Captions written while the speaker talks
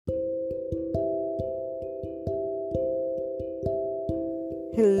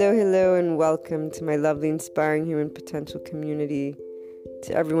Hello, and welcome to my lovely, inspiring human potential community.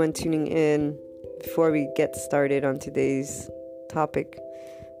 To everyone tuning in, before we get started on today's topic,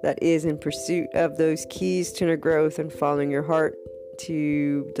 that is in pursuit of those keys to inner growth and following your heart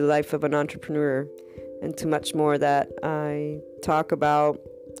to the life of an entrepreneur, and to much more that I talk about,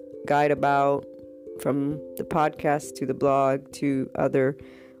 guide about, from the podcast to the blog to other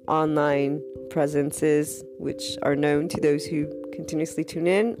online presences which are known to those who continuously tune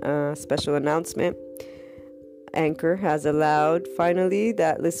in. Special announcement: Anchor has allowed finally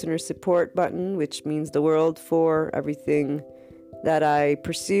that listener support button, which means the world for everything that I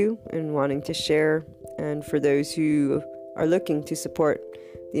pursue and wanting to share, and for those who are looking to support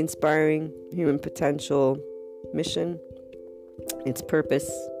the inspiring human potential mission, its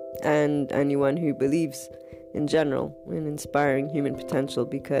purpose, and anyone who believes in general in inspiring human potential,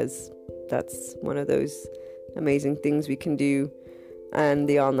 because that's one of those amazing things we can do, and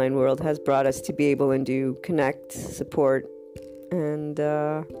the online world has brought us to be able and do connect, support, and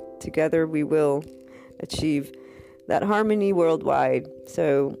together we will achieve that harmony worldwide.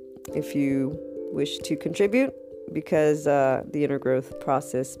 So if you wish to contribute because the inner growth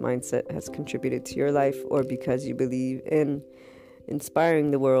process mindset has contributed to your life, or because you believe in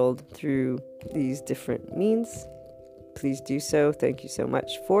inspiring the world through these different means, please do so. Thank you so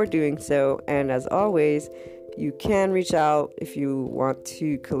much for doing so. And as always, you can reach out if you want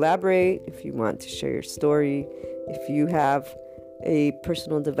to collaborate, if you want to share your story, if you have a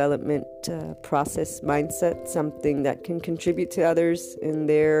personal development process mindset, something that can contribute to others in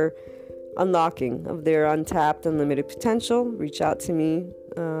their unlocking of their untapped, unlimited potential. Reach out to me.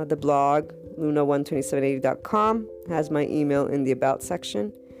 The blog, luna12780.com, has my email in the About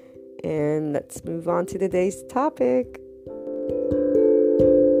section. And let's move on to today's topic.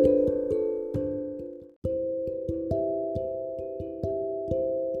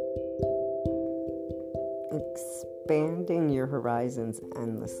 Expanding your horizons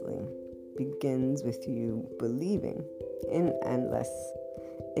endlessly begins with you believing in endless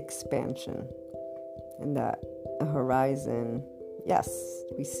expansion, and that a horizon, yes,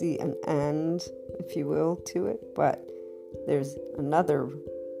 we see an end, if you will, to it, but there's another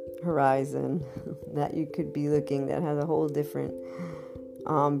horizon that you could be looking that has a whole different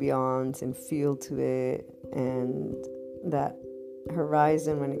ambiance and feel to it. And that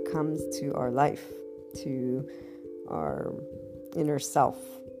horizon, when it comes to our life, to our inner self,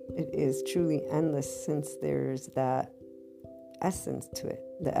 it is truly endless, since there's that essence to it.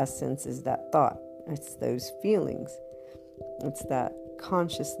 The essence is that thought, it's those feelings, it's that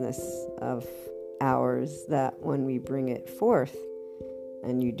consciousness of ours that when we bring it forth,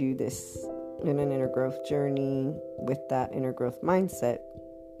 and you do this in an inner growth journey with that inner growth mindset,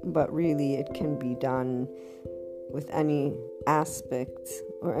 but really it can be done with any aspect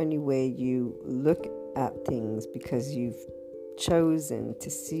or any way you look at things, because you've chosen to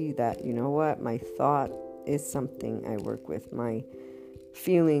see that, you know what, my thought is something I work with, my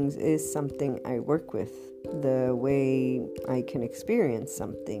feelings is something I work with, the way I can experience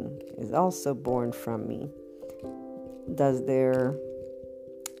something is also born from me. Does there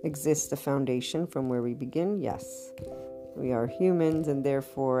exist a foundation from where we begin? Yes. We are humans, and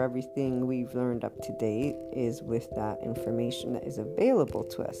therefore everything we've learned up to date is with that information that is available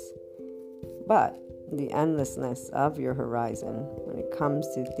to us. But the endlessness of your horizon, when it comes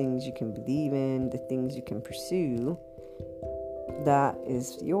to things you can believe in, the things you can pursue, that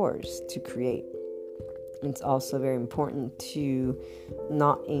is yours to create. It's also very important to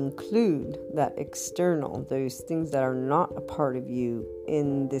not include that external, those things that are not a part of you,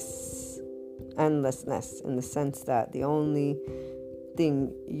 in this endlessness, in the sense that the only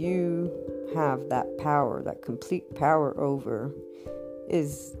thing you have that power, that complete power over,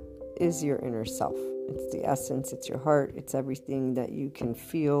 is your inner self. It's the essence, it's your heart, it's everything that you can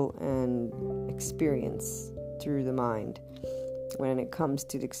feel and experience through the mind. When it comes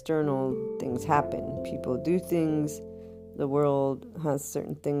to the external, things happen. People do things. The world has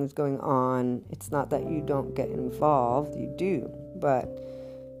certain things going on. It's not that you don't get involved. You do. But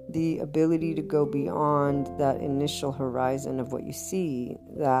the ability to go beyond that initial horizon of what you see,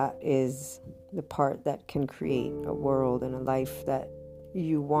 that is the part that can create a world and a life that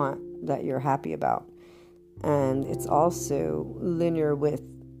you want, that you're happy about. And it's also linear with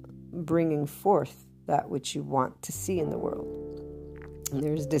bringing forth that which you want to see in the world. And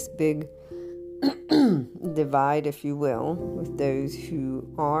there's this big divide, if you will, with those who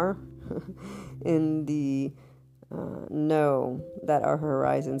are in the know that our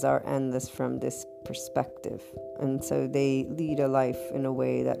horizons are endless from this perspective. And so they lead a life in a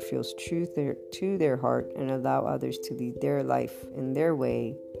way that feels true to their heart, and allow others to lead their life in their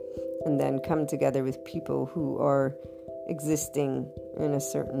way, and then come together with people who are existing in a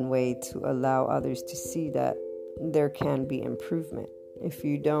certain way to allow others to see that there can be improvement. If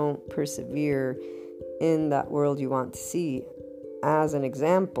you don't persevere in that world you want to see as an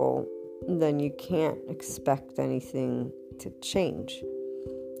example, then you can't expect anything to change.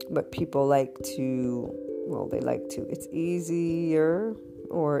 But people like to, it's easier,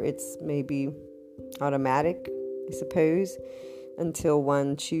 or it's maybe automatic, I suppose, until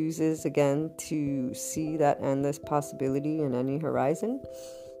one chooses again to see that endless possibility in any horizon.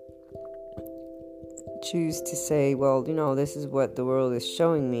 Choose to say, well, this is what the world is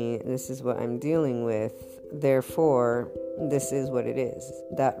showing me, this is what I'm dealing with, therefore this is what it is.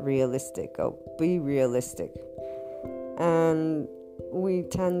 That realistic. Be realistic. And we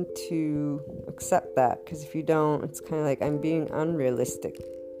tend to accept that, because if you don't, it's kind of like I'm being unrealistic.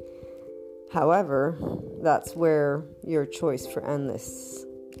 However, that's where your choice for endless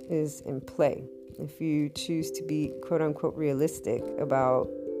is in play. If you choose to be quote-unquote realistic about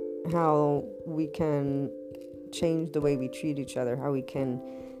how we can change the way we treat each other, how we can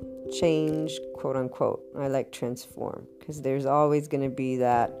change, quote-unquote, I like transform, because there's always going to be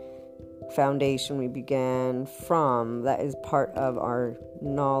that foundation we began from that is part of our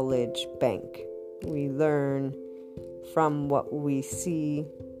knowledge bank. We learn from what we see,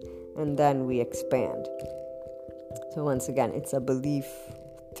 and then we expand. So once again, it's a belief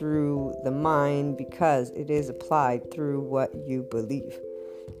through the mind, because it is applied through what you believe,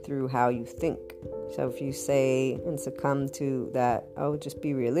 through how you think. So if you say and succumb to that, just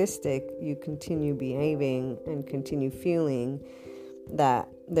be realistic, you continue behaving and continue feeling that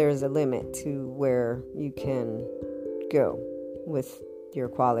there's a limit to where you can go with your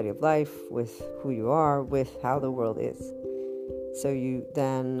quality of life, with who you are, with how the world is. So you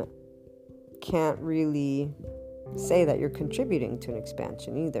then can't really say that you're contributing to an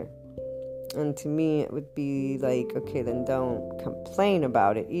expansion either. And to me, it would be like, okay, then don't complain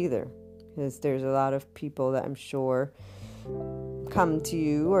about it either. Because there's a lot of people that I'm sure come to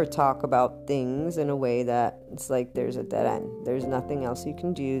you or talk about things in a way that it's like there's a dead end. There's nothing else you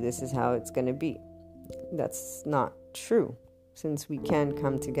can do. This is how it's going to be. That's not true, since we can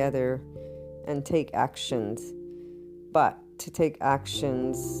come together and take actions. But to take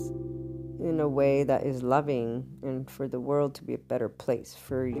actions in a way that is loving, and for the world to be a better place,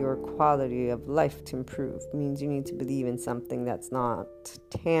 for your quality of life to improve, means you need to believe in something that's not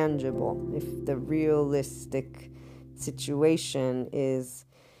tangible. If the realistic situation is,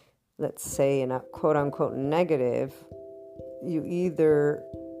 let's say, in a quote-unquote negative, you either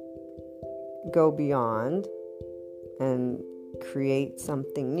go beyond and create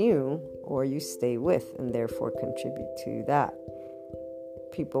something new, or you stay with and therefore contribute to that.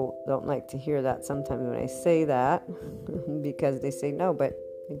 People don't like to hear that sometimes when I say that, because they say no, but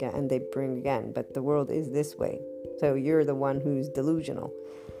again, and they bring again, but the world is this way. So you're the one who's delusional.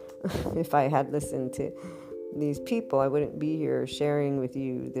 If I had listened to these people, I wouldn't be here sharing with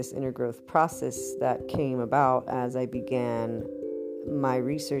you this inner growth process that came about as I began my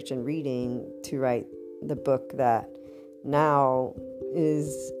research and reading to write the book that now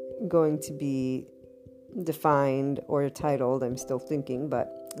is going to be defined or titled, I'm still thinking,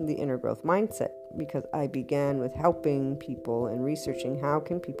 but The Inner Growth Mindset, because I began with helping people and researching how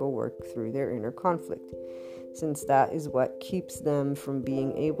can people work through their inner conflict, since that is what keeps them from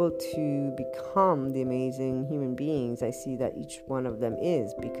being able to become the amazing human beings I see that each one of them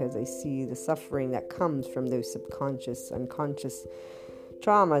is, because I see the suffering that comes from those subconscious, unconscious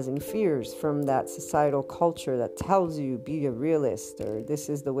traumas and fears from that societal culture that tells you be a realist, or this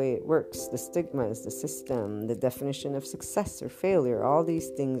is the way it works, the stigmas, the system, the definition of success or failure. All these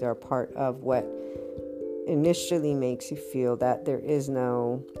things are part of what initially makes you feel that there is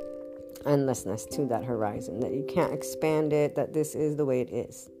no endlessness to that horizon, that you can't expand it, that this is the way it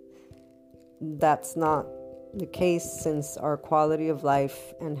is. That's not the case, since our quality of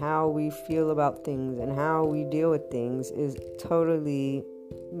life and how we feel about things and how we deal with things is totally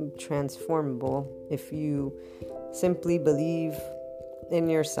transformable if you simply believe in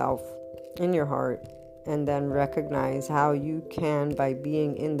yourself, in your heart, and then recognize how you can, by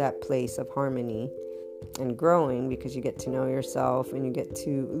being in that place of harmony and growing, because you get to know yourself and you get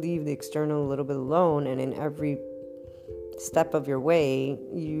to leave the external a little bit alone, and in every step of your way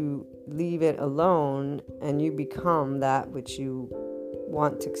you leave it alone and you become that which you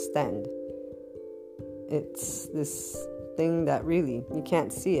want to extend. It's this thing that really you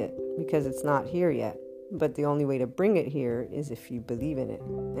can't see it because it's not here yet. But the only way to bring it here is if you believe in it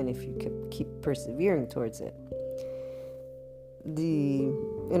and if you keep persevering towards it. The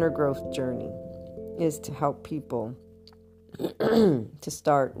inner growth journey is to help people to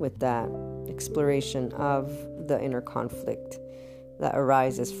start with that exploration of the inner conflict that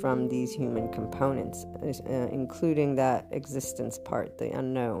arises from these human components, including that existence part, the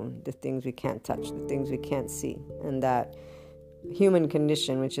unknown, the things we can't touch, the things we can't see, and that human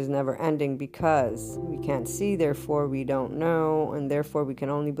condition which is never ending because we can't see, therefore we don't know, and therefore we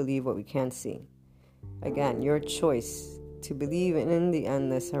can only believe what we can't see. Again, your choice to believe in the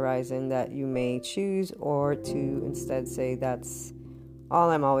endless horizon that you may choose, or to instead say that's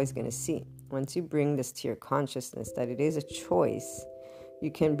all I'm always going to see. Once you bring this to your consciousness, that it is a choice, you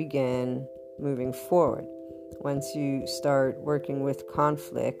can begin moving forward. Once you start working with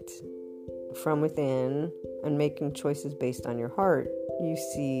conflict from within and making choices based on your heart, you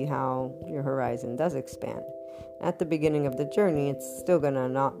see how your horizon does expand. At the beginning of the journey, it's still going to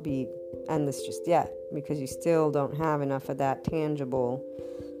not be endless just yet, because you still don't have enough of that tangible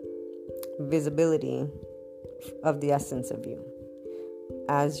visibility of the essence of you.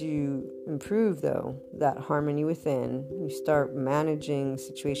 As you improve, though, that harmony within, you start managing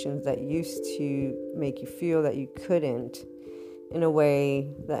situations that used to make you feel that you couldn't in a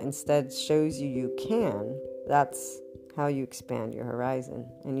way that instead shows you can. That's how you expand your horizon,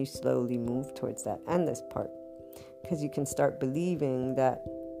 and you slowly move towards that endless part, because you can start believing that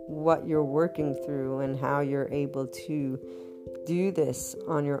what you're working through and how you're able to do this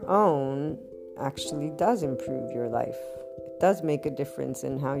on your own actually does improve your life. It does make a difference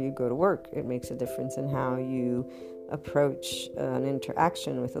in how you go to work. It makes a difference in how you approach an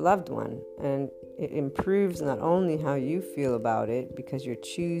interaction with a loved one. And it improves not only how you feel about it, because you're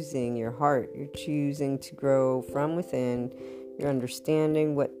choosing your heart, you're choosing to grow from within, you're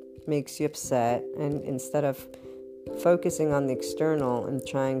understanding what makes you upset, and instead of focusing on the external and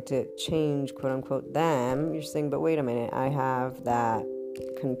trying to change, quote unquote, them, you're saying, but wait a minute, I have that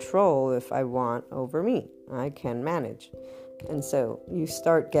control if I want over me. I can manage. And so you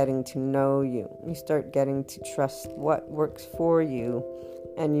start getting to know you. You start getting to trust what works for you,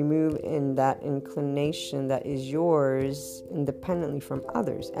 and you move in that inclination that is yours independently from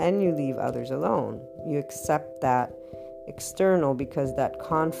others, and you leave others alone. You accept that external, because that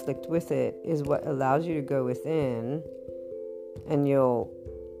conflict with it is what allows you to go within, and you'll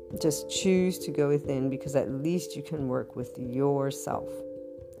just choose to go within because at least you can work with yourself.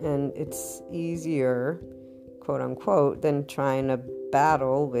 And it's easier, quote unquote, than trying to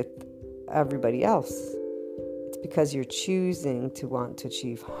battle with everybody else. It's because you're choosing to want to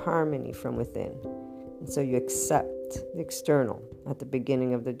achieve harmony from within. And so you accept the external at the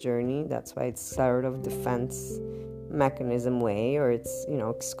beginning of the journey. That's why it's sort of defense mechanism way, or it's,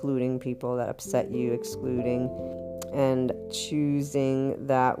 excluding people that upset you, excluding and choosing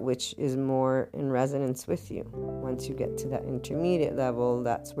that which is more in resonance with you. Once you get to that intermediate level,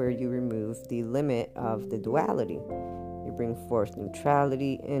 that's where you remove the limit of the duality. You bring forth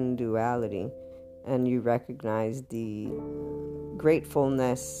neutrality in duality, and you recognize the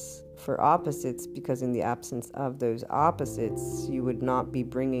gratefulness for opposites, because in the absence of those opposites, you would not be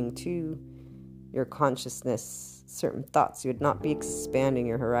bringing to your consciousness certain thoughts. You would not be expanding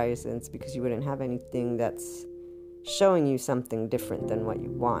your horizons, because you wouldn't have anything that's showing you something different than what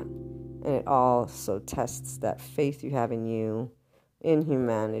you want. And it also tests that faith you have in you, in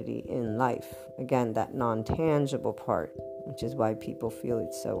humanity, in life. Again, that non-tangible part, which is why people feel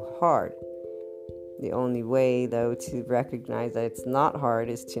it's so hard. The only way, though, to recognize that it's not hard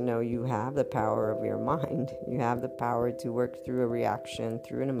is to know you have the power of your mind. You have the power to work through a reaction,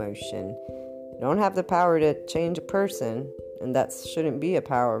 through an emotion. You don't have the power to change a person, and that shouldn't be a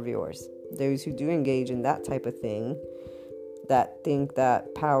power of yours. Those who do engage in that type of thing, that think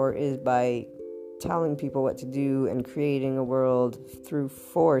that power is by telling people what to do and creating a world through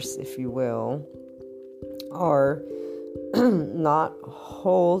force, if you will, are not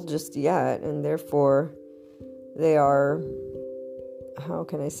whole just yet, and therefore they are, how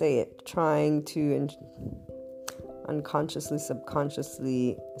can I say it, trying to unconsciously,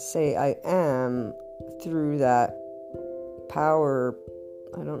 subconsciously say I am through that power.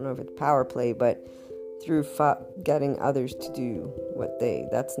 I don't know if it's power play, but through getting others to do what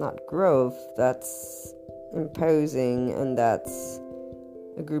that's not growth, that's imposing, and that's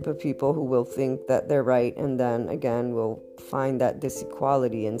a group of people who will think that they're right, and then again will find that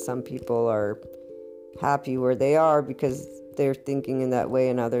disequality, and some people are happy where they are because they're thinking in that way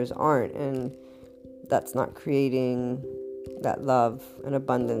and others aren't, and that's not creating that love and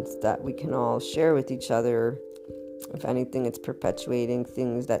abundance that we can all share with each other If anything, it's perpetuating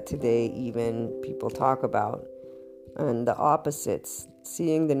things that today even people talk about. And the opposites,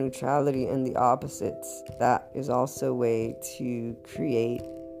 seeing the neutrality in the opposites, that is also a way to create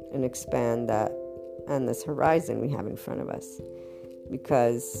and expand that endless horizon we have in front of us.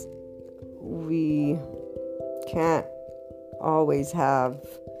 Because we can't always have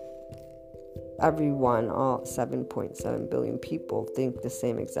everyone, all 7.7 billion people, think the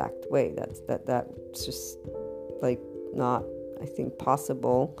same exact way. That's just like not, I think,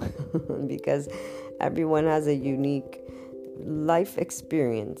 possible because everyone has a unique life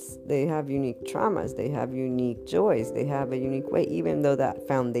experience. They have unique traumas, they have unique joys, they have a unique way, even though that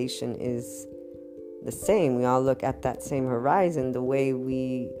foundation is the same. We all look at that same horizon. The way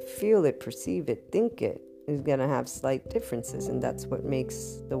we feel it, perceive it, think it is going to have slight differences, and that's what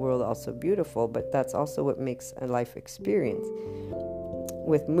makes the world also beautiful, but that's also what makes a life experience.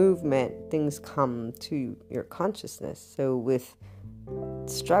 With movement, things come to your consciousness. So with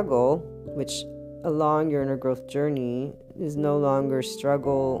struggle, which along your inner growth journey is no longer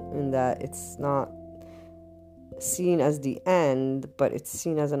struggle in that it's not seen as the end, but it's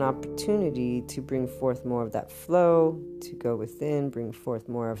seen as an opportunity to bring forth more of that flow, to go within, bring forth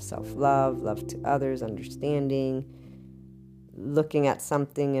more of self-love, love to others, understanding, looking at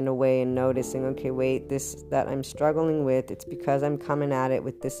something in a way and noticing, okay, wait, this that I'm struggling with, it's because I'm coming at it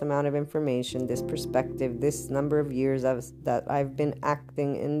with this amount of information, this perspective, this number of years that I've been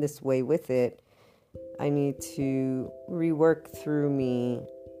acting in this way with it. I need to rework through me.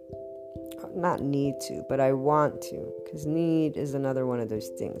 Not need to, but I want to, because need is another one of those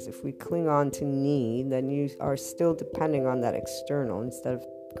things. If we cling on to need, then you are still depending on that external instead of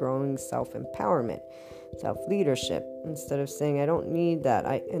growing self-empowerment, self-leadership, instead of saying, I don't need that.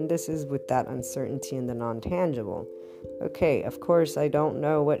 And this is with that uncertainty and the non-tangible. Okay, of course, I don't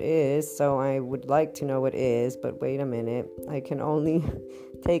know what is, so I would like to know what is, but wait a minute, I can only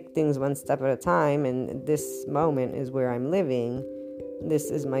take things one step at a time, and this moment is where I'm living.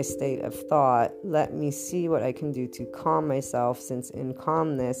 This is my state of thought. Let me see what I can do to calm myself, since in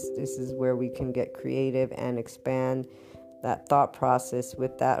calmness, this is where we can get creative and expand that thought process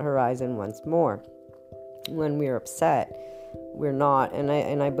with that horizon once more. When we're upset, we're not, and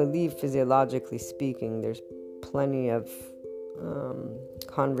I believe physiologically speaking, there's plenty of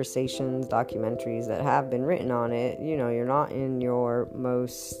conversations, documentaries that have been written on it. You know, you're not in your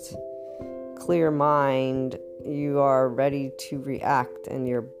most clear mind. You are ready to react, and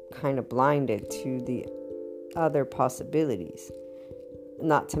you're kind of blinded to the other possibilities,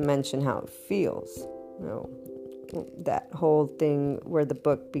 not to mention how it feels. You know, that whole thing where the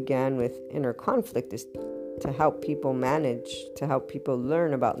book began with inner conflict is to help people manage, to help people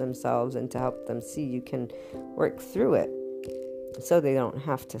learn about themselves, and to help them see you can work through it so they don't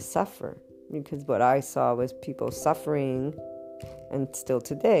have to suffer. Because what I saw was people suffering, and still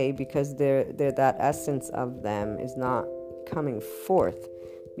today, because they're that essence of them is not coming forth,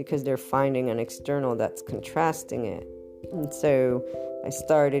 because they're finding an external that's contrasting it. And so I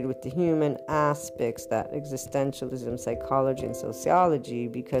started with the human aspects, that existentialism, psychology, and sociology,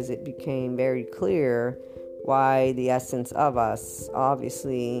 because it became very clear why the essence of us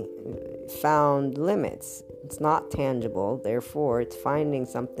obviously found limits. It's not tangible, therefore it's finding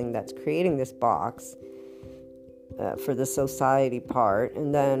something that's creating this box for the society part.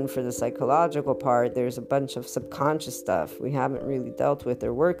 And then for the psychological part, there's a bunch of subconscious stuff we haven't really dealt with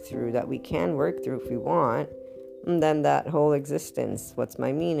or worked through that we can work through if we want. And then that whole existence, what's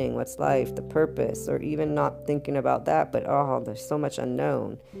my meaning, what's life, the purpose, or even not thinking about that, but there's so much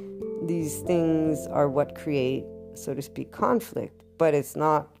unknown. These things are what create, so to speak, conflict. But it's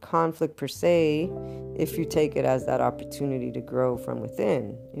not conflict per se if you take it as that opportunity to grow from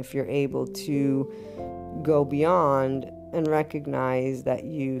within. If you're able to go beyond and recognize that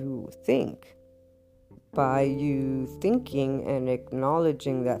you think. By you thinking and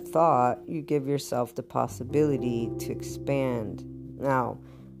acknowledging that thought, you give yourself the possibility to expand. Now,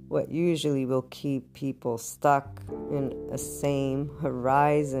 what usually will keep people stuck in a same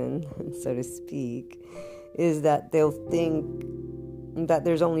horizon, so to speak, is that they'll think that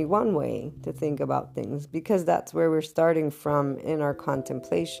there's only one way to think about things, because that's where we're starting from in our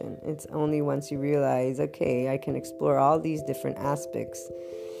contemplation. It's only once you realize, okay, I can explore all these different aspects.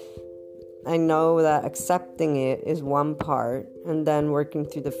 I know that accepting it is one part, and then working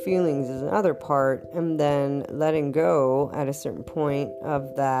through the feelings is another part, and then letting go at a certain point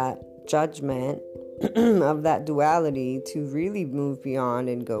of that judgment, of that duality, to really move beyond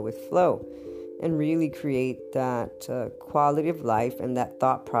and go with flow, and really create that quality of life and that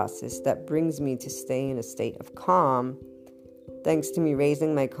thought process that brings me to stay in a state of calm thanks to me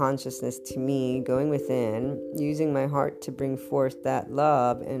raising my consciousness to me, going within, using my heart to bring forth that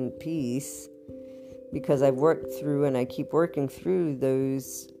love and peace, because I've worked through and I keep working through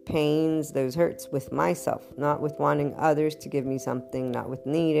those pains, those hurts with myself, not with wanting others to give me something, not with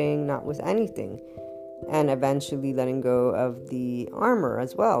needing, not with anything. And eventually letting go of the armor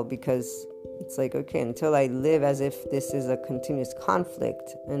as well, because it's like, okay, until I live as if this is a continuous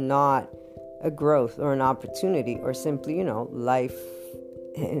conflict and not a growth or an opportunity or simply, life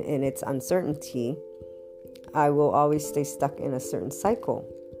in its uncertainty, I will always stay stuck in a certain cycle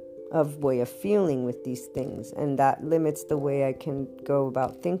of way of feeling with these things. And that limits the way I can go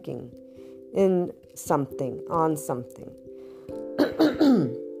about thinking in something, on something.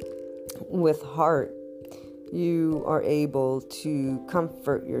 With heart, you are able to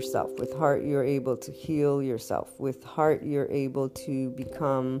comfort yourself. With heart, you're able to heal yourself. With heart, you're able to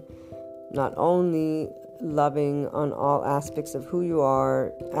become not only loving on all aspects of who you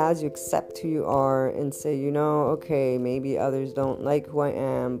are, as you accept who you are and say, okay, maybe others don't like who I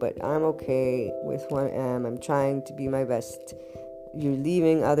am, but I'm okay with who I am. I'm trying to be my best. You're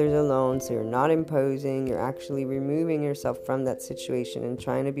leaving others alone, so you're not imposing. You're actually removing yourself from that situation and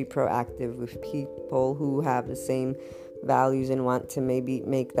trying to be proactive with people who have the same values and want to maybe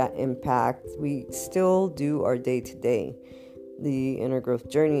make that impact. We still do our day-to-day. The inner growth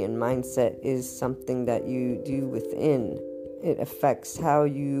journey and mindset is something that you do within. It affects how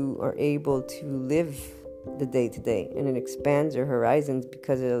you are able to live the day-to-day, and it expands your horizons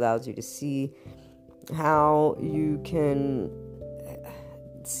because it allows you to see how you can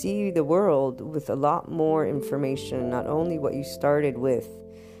see the world with a lot more information, not only what you started with,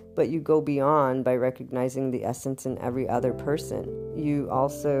 but you go beyond by recognizing the essence in every other person. You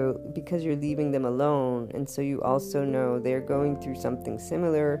also, because you're leaving them alone, and so you also know they're going through something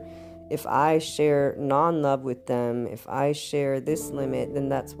similar. If I share non-love with them, if I share this limit, then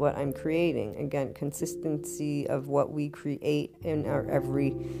that's what I'm creating. Again, consistency of what we create in our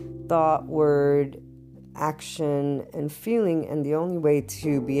every thought, word, action, and feeling. And the only way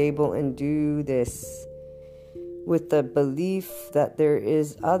to be able and do this with the belief that there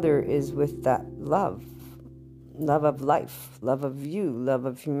is other is with that love of life, love of you, love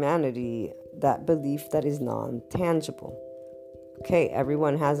of humanity, that belief that is non-tangible. Okay,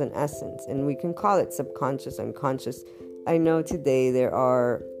 everyone has an essence, and we can call it subconscious, unconscious. I know today there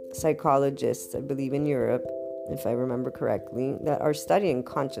are psychologists, I believe in Europe, if I remember correctly, that are studying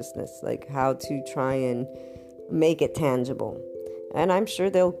consciousness, like how to try and make it tangible. And I'm sure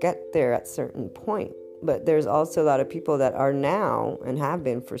they'll get there at a certain point. But there's also a lot of people that are now, and have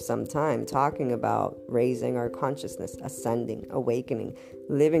been for some time, talking about raising our consciousness, ascending, awakening,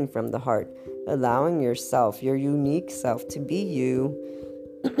 living from the heart, allowing yourself, your unique self, to be you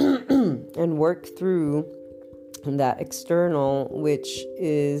and work through that external, which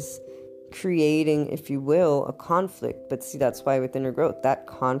is creating, if you will, a conflict. But see, that's why with inner growth, that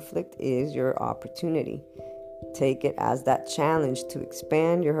conflict is your opportunity. Take it as that challenge to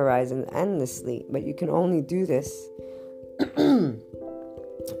expand your horizons endlessly. But you can only do this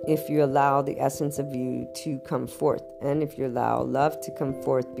if you allow the essence of you to come forth, and if you allow love to come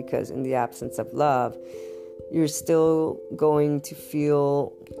forth, because in the absence of love, you're still going to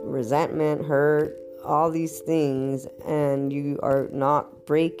feel resentment, hurt, all these things, and you are not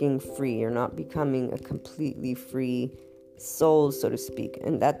breaking free. You're not becoming a completely free soul, so to speak.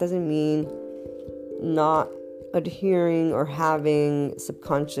 And that doesn't mean not adhering or having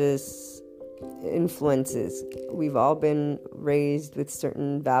subconscious influences. We've all been raised with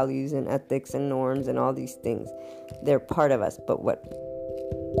certain values and ethics and norms and all these things. They're part of us. But what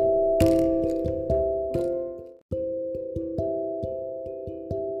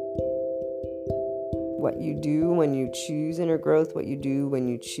you do when you choose inner growth, what you do when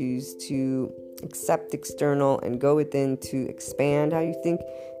you choose to accept external and go within to expand how you think,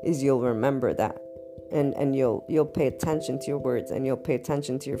 is you'll remember that. And you'll pay attention to your words, and you'll pay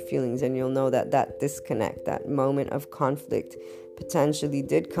attention to your feelings, and you'll know that that disconnect, that moment of conflict potentially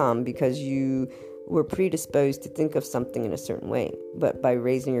did come because you were predisposed to think of something in a certain way. But by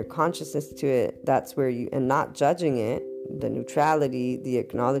raising your consciousness to it, that's where you, and not judging it, the neutrality, the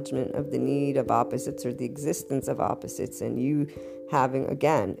acknowledgement of the need of opposites or the existence of opposites, and you having,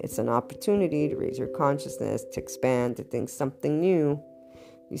 again, it's an opportunity to raise your consciousness, to expand, to think something new.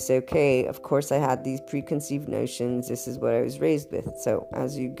 You say, okay, of course I had these preconceived notions. This is what I was raised with. So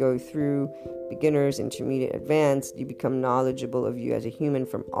as you go through beginners, intermediate, advanced, you become knowledgeable of you as a human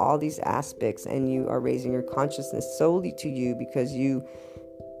from all these aspects, and you are raising your consciousness solely to you because you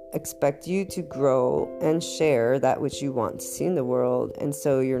expect you to grow and share that which you want to see in the world. And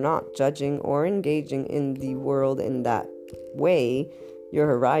so you're not judging or engaging in the world in that way, your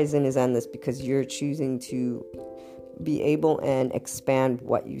horizon is endless because you're choosing to be able and expand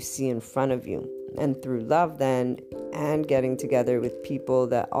what you see in front of you. And through love then, and getting together with people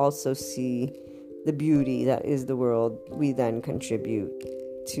that also see the beauty that is the world, we then contribute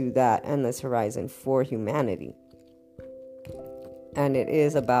to that endless horizon for humanity. And it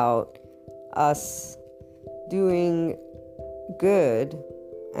is about us doing good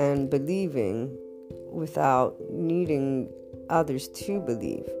and believing without needing others to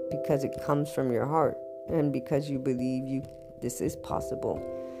believe, because it comes from your heart and because you believe this is possible.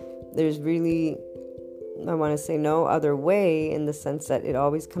 There's really, I want to say, no other way, in the sense that it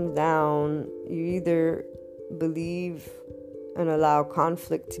always comes down, you either believe and allow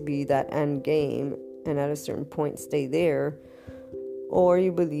conflict to be that end game and at a certain point stay there, or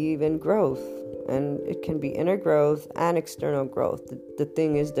you believe in growth. And it can be inner growth and external growth. The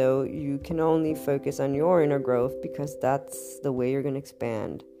thing is, though, you can only focus on your inner growth because that's the way you're going to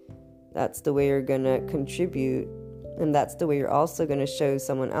expand. That's the way you're going to contribute. And that's the way you're also going to show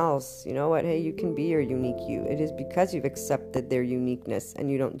someone else, you know what, hey, you can be your unique you. It is because you've accepted their uniqueness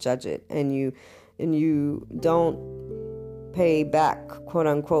and you don't judge it. And you don't pay back, quote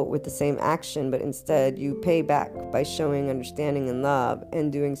unquote, with the same action, but instead you pay back by showing understanding and love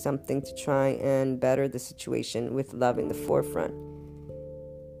and doing something to try and better the situation with love in the forefront.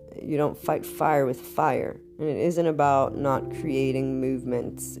 You don't fight fire with fire. And it isn't about not creating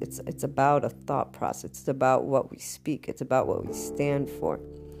movements. It's about a thought process. It's about what we speak. It's about what we stand for.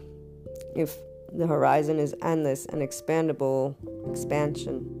 If the horizon is endless and expandable,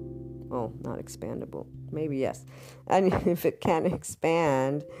 not expandable, maybe yes. And if it can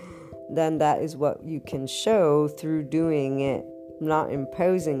expand, then that is what you can show through doing it, not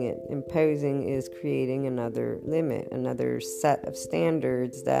imposing it. Imposing is creating another limit, another set of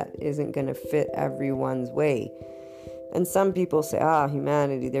standards that isn't going to fit everyone's way. And some people say,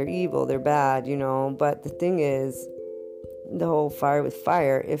 humanity, they're evil, they're bad, but the thing is, the whole fire with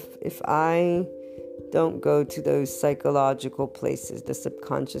fire, if I don't go to those psychological places, the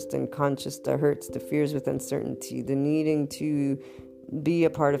subconscious and conscious, the hurts, the fears with uncertainty, the needing to be a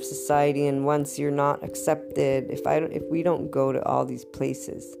part of society, and once you're not accepted, if we don't go to all these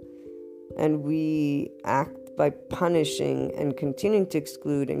places and we act by punishing and continuing to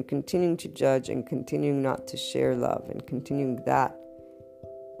exclude and continuing to judge and continuing not to share love and continuing that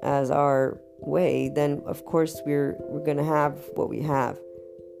as our way, then of course we're going to have what we have.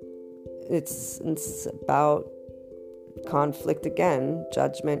 It's about conflict again,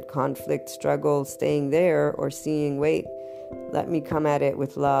 judgment, conflict, struggle, staying there, or seeing, wait, let me come at it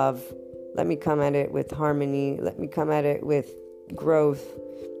with love, let me come at it with harmony, let me come at it with growth,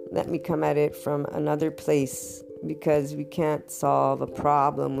 let me come at it from another place, because we can't solve a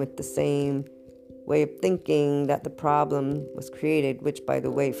problem with the same way of thinking that the problem was created, which, by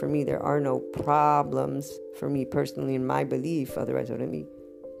the way, for me, there are no problems for me personally in my belief, otherwise I wouldn't be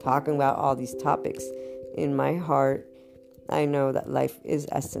talking about all these topics. In my heart, I know that life is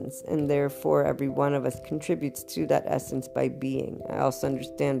essence, and therefore every one of us contributes to that essence by being. I also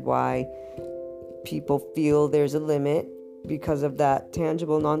understand why people feel there's a limit because of that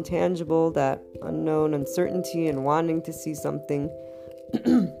tangible, non-tangible, that unknown uncertainty and wanting to see something.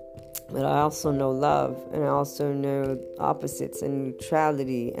 But I also know love, and I also know opposites and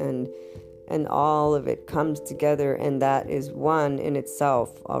neutrality, and all of it comes together, and that is one in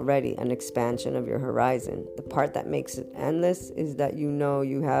itself already an expansion of your horizon. The part that makes it endless is that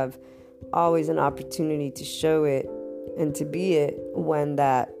you have always an opportunity to show it and to be it when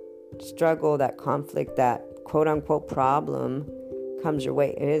that struggle, that conflict, that quote-unquote problem comes your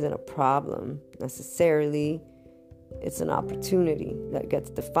way. It isn't a problem necessarily. It's an opportunity that gets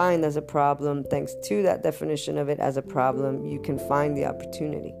defined as a problem. Thanks to that definition of it as a problem, you can find the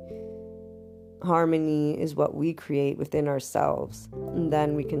opportunity. Harmony is what we create within ourselves, and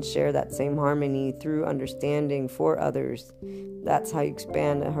then we can share that same harmony through understanding for others. That's how you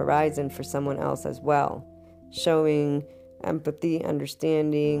expand a horizon for someone else as well. Showing empathy,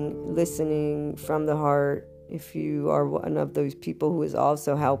 understanding, listening from the heart. If you are one of those people who is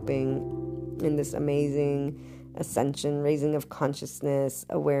also helping in this amazing ascension, raising of consciousness,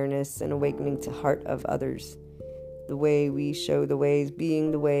 awareness, and awakening to heart of others. The way we show the way is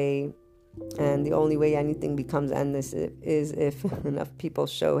being the way. And the only way anything becomes endless is if enough people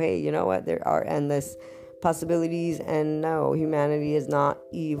show, hey, you know what, there are endless possibilities, and no, humanity is not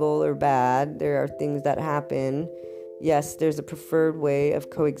evil or bad. There are things that happen. Yes, there's a preferred way of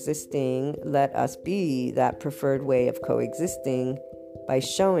coexisting. Let us be that preferred way of coexisting by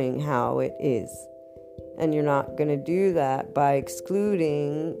showing how it is. And you're not going to do that by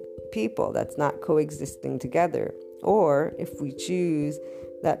excluding people. That's not coexisting together. Or if we choose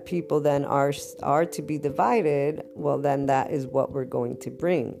that people then are to be divided, well, then that is what we're going to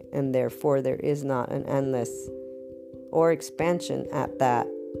bring. And therefore, there is not an endless or expansion at that.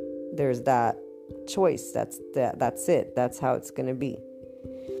 There's that choice. That's it. That's how it's going to be.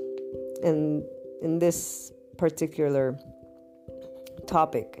 And in this particular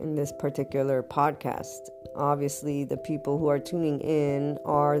topic, in this particular podcast, obviously the people who are tuning in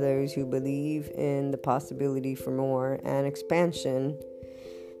are those who believe in the possibility for more and expansion.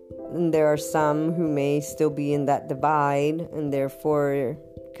 And there are some who may still be in that divide, and therefore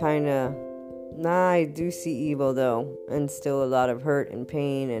kind of, I do see evil though, and still a lot of hurt and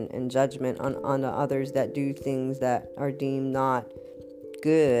pain and judgment on the others that do things that are deemed not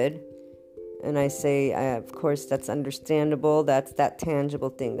good. And I say, of course, that's understandable. That's that tangible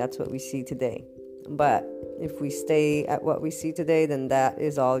thing. That's what we see today. But if we stay at what we see today, then that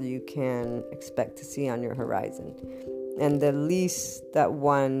is all you can expect to see on your horizon. And the least that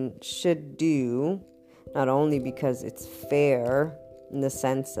one should do, not only because it's fair in the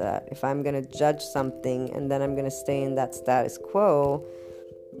sense that if I'm going to judge something and then I'm going to stay in that status quo,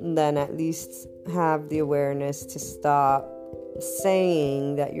 then at least have the awareness to stop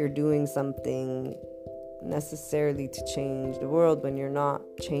saying that you're doing something necessarily to change the world when you're not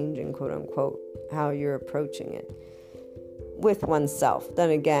changing, quote unquote, how you're approaching it with oneself. Then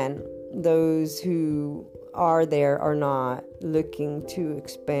again, those who are there are not looking to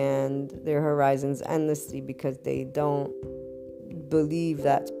expand their horizons endlessly because they don't believe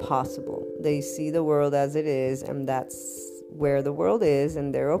that's possible. They see the world as it is, and that's where the world is,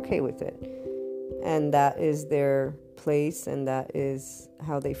 and they're okay with it. And that is their place, and that is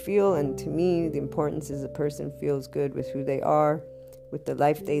how they feel. And to me, the importance is a person feels good with who they are, with the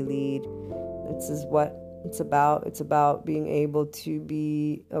life they lead. This is what it's about. It's about being able to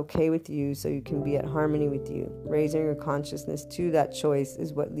be okay with you so you can be at harmony with you. Raising your consciousness to that choice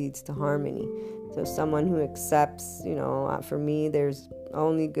is what leads to harmony. So someone who accepts, for me, there's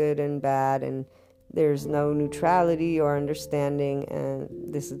only good and bad, and there's no neutrality or understanding,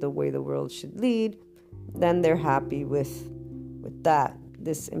 and this is the way the world should lead, then they're happy with that.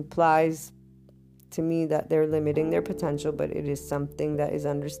 This implies to me that they're limiting their potential, but it is something that is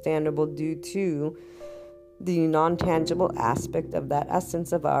understandable due to the non-tangible aspect of that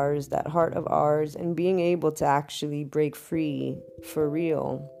essence of ours, that heart of ours, and being able to actually break free for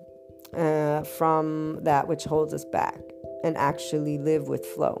real from that which holds us back and actually live with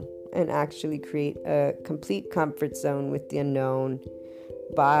flow and actually create a complete comfort zone with the unknown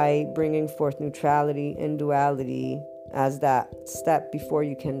by bringing forth neutrality and duality as that step before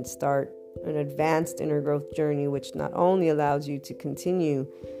you can start an advanced inner growth journey, which not only allows you to continue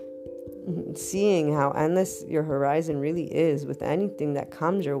seeing how endless your horizon really is with anything that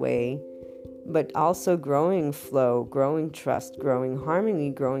comes your way, but also growing flow, growing trust, growing harmony,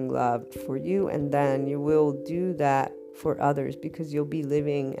 growing love for you. And then you will do that for others because you'll be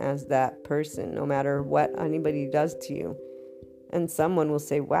living as that person no matter what anybody does to you. And someone will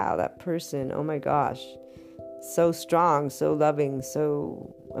say, wow, that person, oh my gosh, so strong, so loving,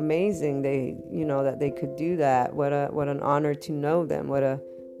 so amazing. They, that they could do that. What an honor to know them. What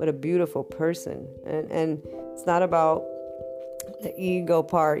a beautiful person. And it's not about the ego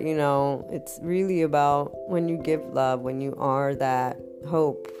part, it's really about when you give love, when you are that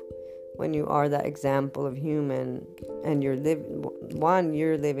hope, when you are that example of human, and you're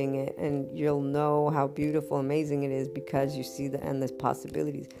living it, and you'll know how beautiful, amazing it is because you see the endless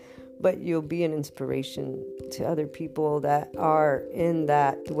possibilities. But you'll be an inspiration to other people that are in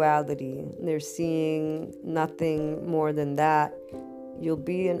that duality. They're seeing nothing more than that. You'll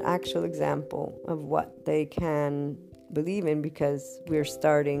be an actual example of what they can believe in, because we're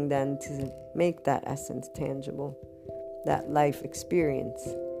starting then to make that essence tangible, that life experience.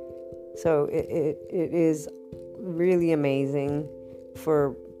 So it is really amazing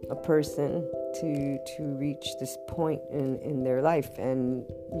for a person to reach this point in their life, and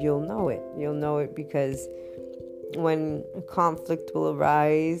you'll know it because when a conflict will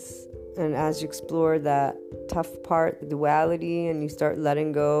arise, and as you explore that tough part, the duality, and you start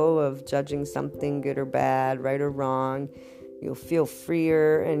letting go of judging something good or bad, right or wrong, you'll feel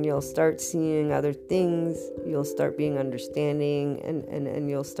freer, and you'll start seeing other things. You'll start being understanding, and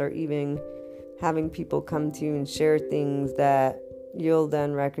you'll start even having people come to you and share things that you'll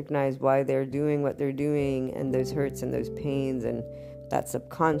then recognize why they're doing what they're doing, and those hurts and those pains and that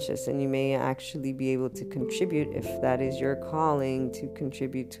subconscious. And you may actually be able to contribute, if that is your calling, to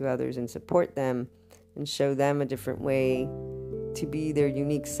contribute to others and support them and show them a different way to be their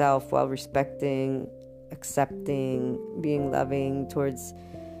unique self while respecting, accepting, being loving towards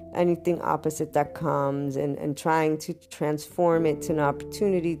anything opposite that comes, and trying to transform it to an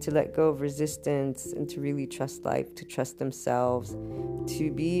opportunity to let go of resistance and to really trust life, to trust themselves,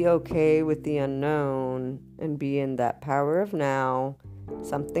 to be okay with the unknown and be in that power of now.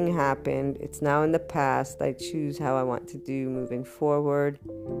 Something happened. It's now in the past. I choose how I want to do moving forward,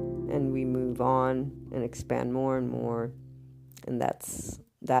 and we move on and expand more and more. And that's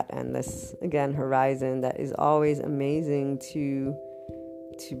that endless, again, horizon that is always amazing to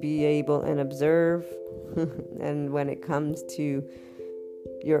be able and observe. And when it comes to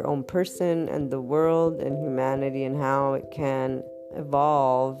your own person and the world and humanity and how it can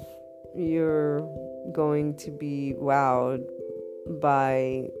evolve, you're going to be wowed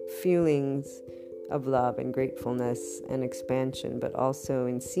by feelings of love and gratefulness and expansion, but also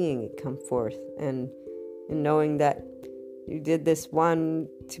in seeing it come forth, and in knowing that you did this one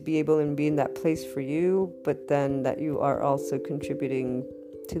to be able and be in that place for you, but then that you are also contributing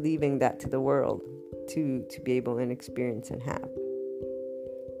to leaving that to the world to be able and experience and have.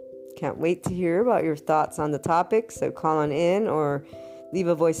 Can't wait to hear about your thoughts on the topic, so call on in or leave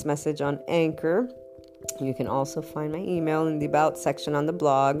a voice message on Anchor. You can also find my email in the About section on the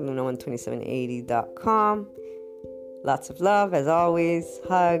blog, luna12780.com. Lots of love, as always.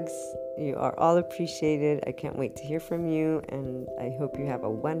 Hugs. You are all appreciated. I can't wait to hear from you, and I hope you have a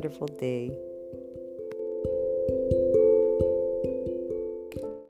wonderful day.